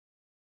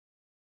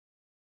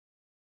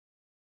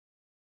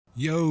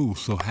Yo,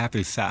 so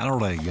happy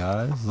Saturday,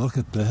 guys. Look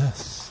at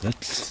this.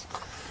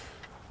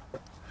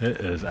 It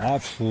is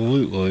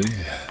absolutely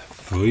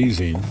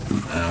freezing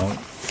out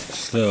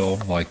still.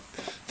 Like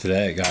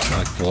today it got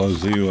like below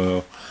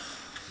zero.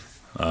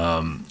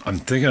 I'm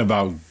thinking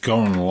about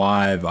going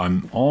live.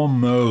 I'm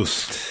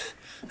almost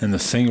in the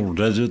single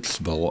digits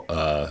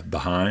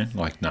behind,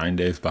 like 9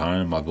 days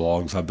behind my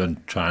vlogs. I've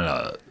been trying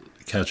to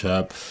catch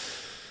up.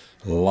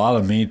 A lot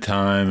of me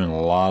time and a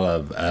lot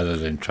of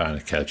editing trying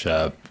to catch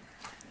up.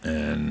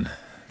 And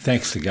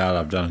thanks to God,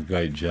 I've done a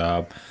great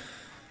job.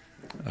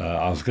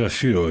 I was going to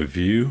shoot a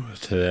review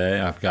today.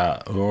 I've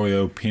got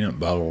Oreo peanut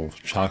butter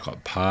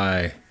chocolate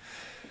pie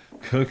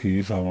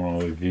cookies I want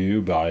to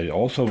review, but I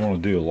also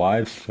want to do a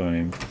live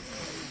stream.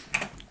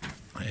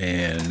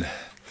 And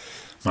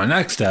my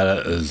next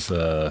edit is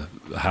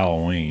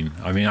Halloween.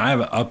 I mean, I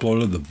haven't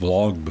uploaded the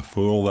vlog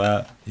before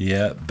that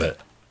yet, but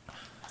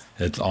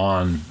it's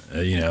on,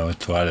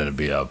 it's ready to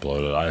be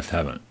uploaded. I just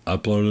haven't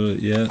uploaded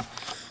it yet.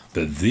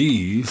 But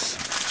these,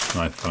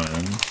 my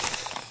friends,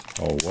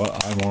 are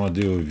what I want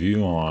to do a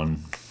review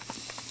on.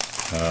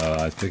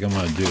 I think I'm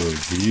going to do a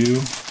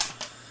review,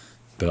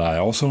 but I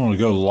also want to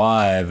go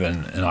live,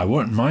 and I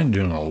wouldn't mind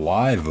doing a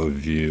live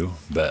review,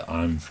 but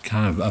I'm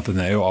kind of up in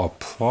the air. I'll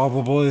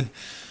probably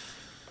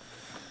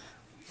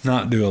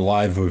not do a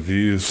live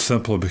review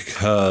simply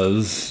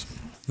because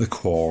the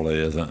quality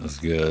isn't as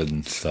good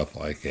and stuff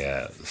like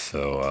that.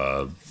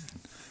 So,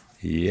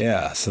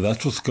 yeah, so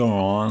that's what's going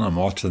on. I'm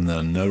watching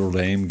the Notre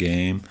Dame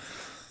game.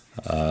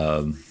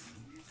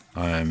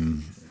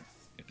 I'm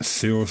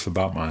serious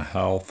about my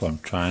health. I'm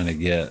trying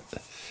to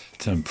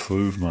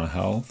improve my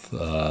health,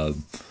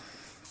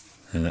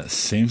 and it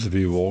seems to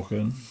be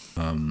working.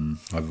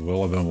 I've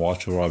really been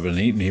watching what I've been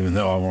eating, even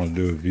though I want to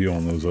do a review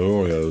on those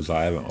Oreos.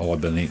 I haven't really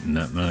been eating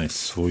that many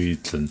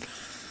sweets, and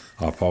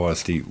I'll probably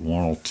just eat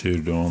one or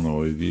two during the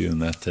review,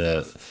 and that's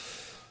it.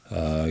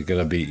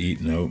 Gotta be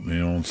eating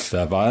oatmeal and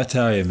stuff. I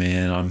tell you,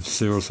 man, I'm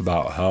serious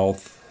about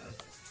health,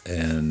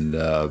 and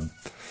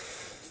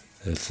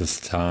it's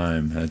just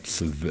time. I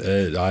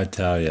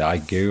tell you, I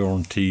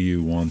guarantee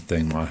you one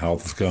thing: my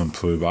health is gonna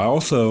improve. I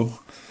also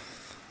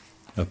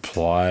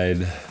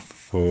applied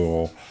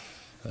for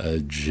a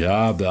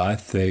job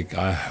that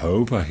I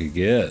hope I could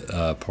get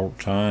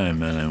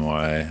part-time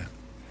anyway.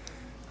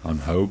 I'm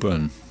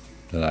hoping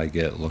that I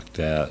get looked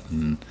at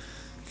and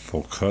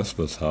for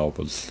Christmas help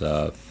and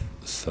stuff.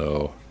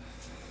 So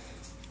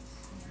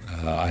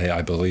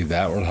I believe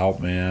that would help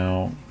me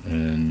out,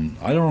 and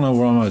I don't know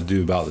what I'm going to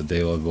do about the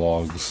daily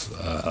vlogs.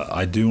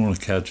 I do want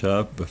to catch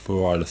up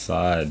before I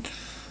decide.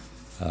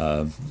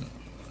 I'm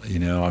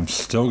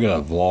still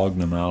going to vlog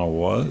no matter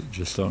what,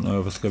 just don't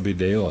know if it's going to be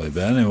daily.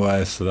 But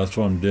anyway, so that's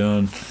what I'm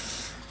doing.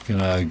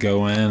 Gonna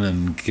go in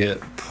and get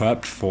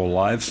prepped for a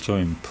live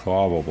stream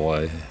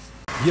probably.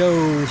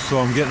 Yo, so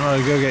I'm getting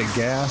ready to go get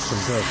gas and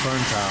go to a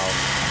friend's house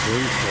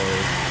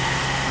briefly.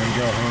 And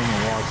go home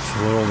and watch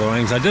Lord of the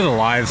Rings. I did a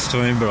live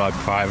stream, but I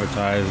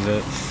privatized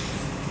it.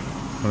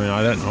 I mean,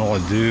 I didn't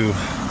really do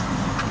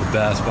the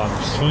best, but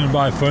I'm swinging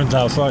by a friend's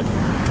house right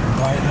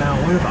now.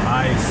 Look at the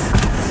ice.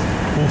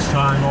 First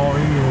time all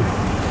year.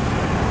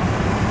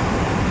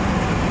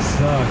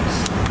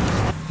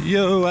 Sucks.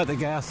 Yo, at the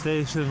gas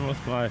station with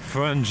my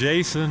friend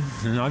Jason,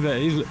 and I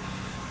just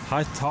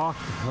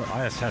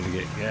had to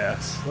get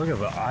gas. Look at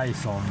the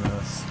ice on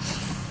this.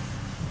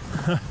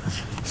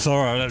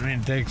 Sorry, I didn't mean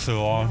to take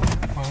so long.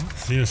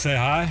 See you say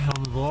hi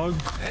on the vlog?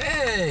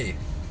 Hey!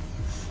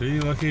 See,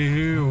 looky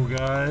here,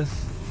 guys.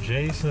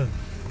 Jason.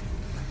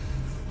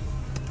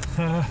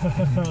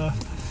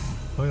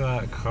 Look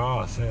at that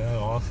cross. Ain't that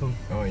awesome?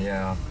 Oh,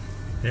 yeah.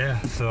 Yeah,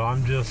 so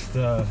I'm just,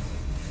 I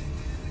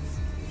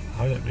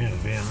didn't mean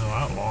to be in there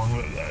that long,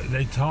 but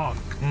they talk.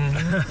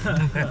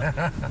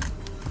 Mm-hmm.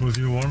 Was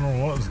you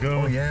wondering what was going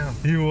on? Oh, yeah.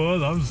 You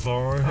was? I'm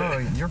sorry. Oh,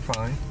 you're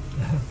fine.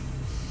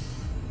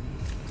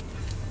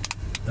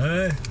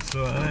 Hey,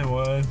 so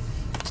anyway,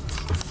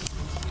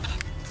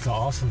 it's an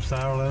awesome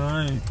Saturday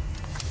night.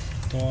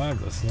 That's all I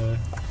have to say.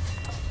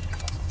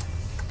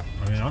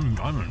 I mean,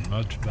 I'm in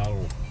much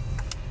better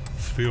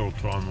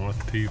spirits when I'm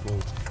with people.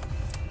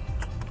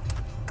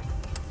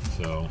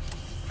 So,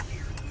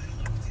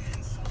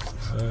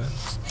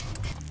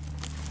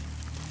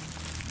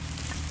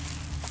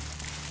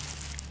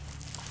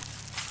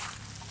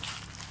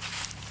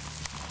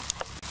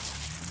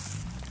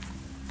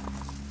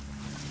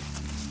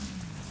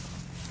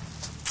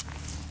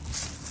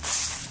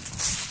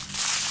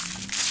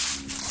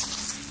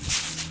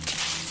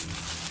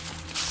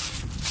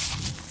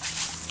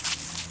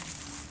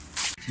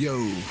 yo,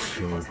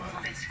 so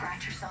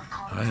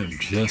I am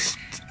just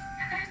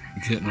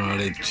getting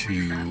ready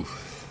to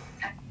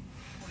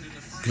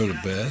go to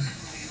bed.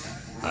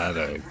 I had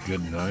a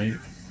good night,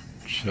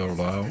 chilled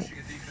out,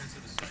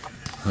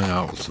 hung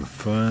out with some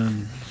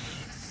friends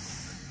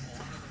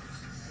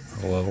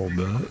a little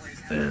bit,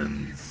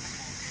 and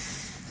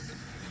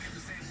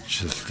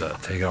just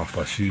take off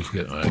my shoes,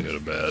 getting ready to go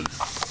to bed.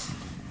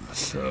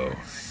 So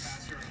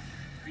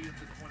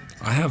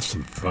I have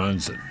some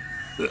friends that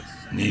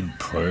that need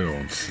prayer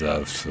and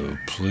stuff, so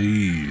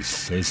please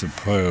say some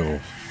prayer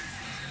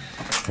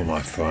for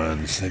my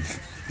friends.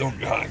 They've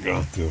kind of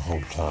gone through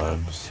hard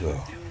times,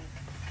 so.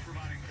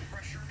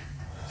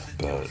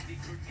 But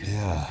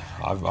yeah,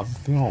 I'm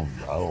feeling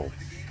better.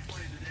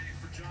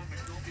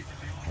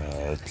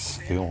 It's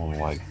feeling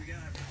like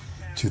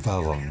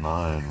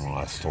 2009 when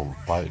I started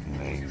fighting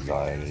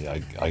anxiety.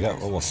 I got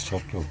real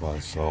strict with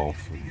myself,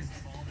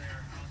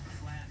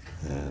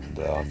 and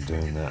I'm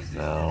doing that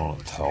now.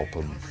 It's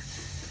helping.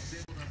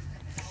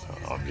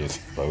 I'm just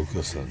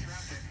focusing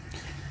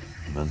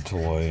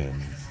mentally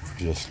and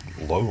just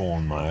low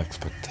on my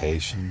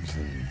expectations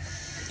and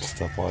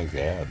stuff like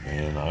that,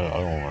 man. I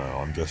don't know.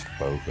 I'm just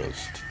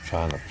focused,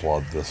 trying to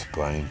flood this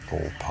brain full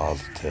of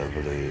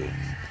positivity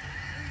and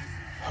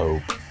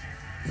hope,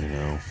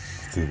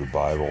 through the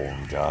Bible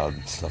and God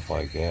and stuff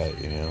like that,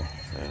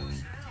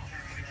 And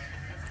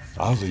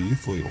I was a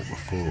youth leader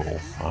before.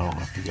 I don't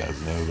know if you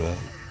guys know that.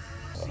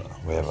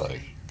 We have a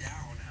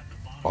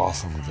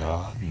awesome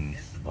God, and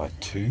my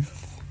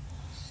tooth.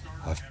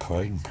 I've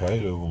prayed and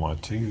prayed over my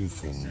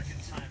tooth, and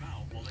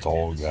it's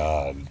all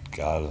God.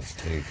 God has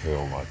taken care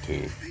of my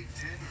tooth.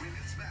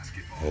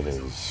 It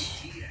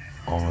is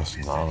almost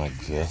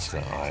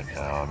non-existent right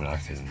now.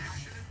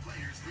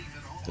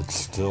 It's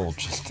still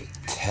just a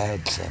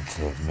tad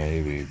sensitive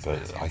maybe, but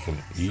I can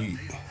eat.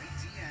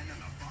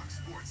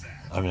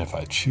 If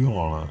I chew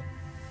on it,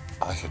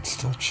 I can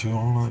still chew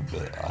on it,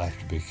 but I have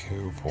to be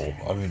careful.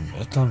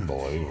 It's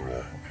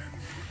unbelievable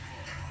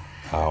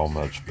how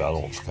much better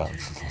it's gotten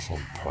since I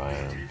started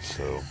praying.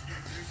 So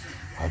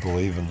I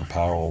believe in the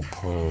power of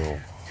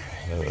prayer.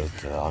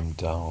 I'm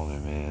telling you,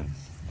 man.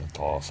 It's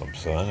awesome.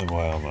 So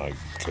anyway, I'm going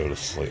to go to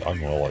sleep. I'm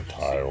really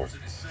tired.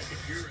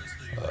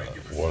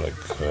 What a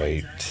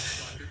great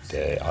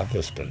day. I've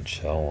just been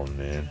chilling,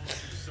 man.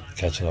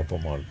 Catching up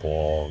on my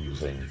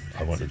blogs, and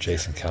I went to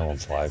Jason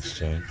Callen's live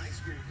stream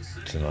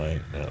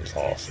tonight, and it was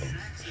awesome.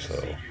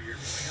 So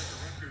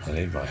I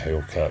need my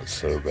hair cut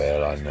so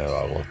bad. I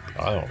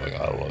don't think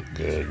I look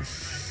good.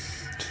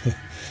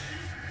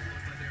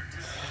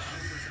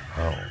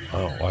 I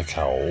don't like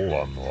how old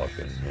I'm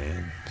looking,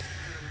 man.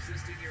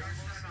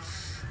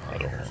 I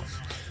don't know.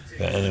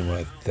 But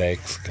anyway,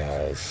 thanks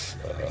guys.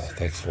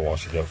 Thanks for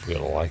watching. Don't forget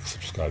to like,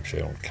 subscribe,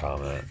 share, and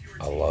comment.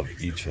 I love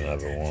each and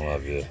every one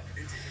of you.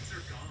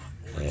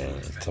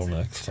 And until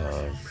next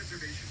time,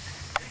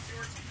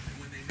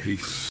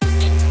 peace.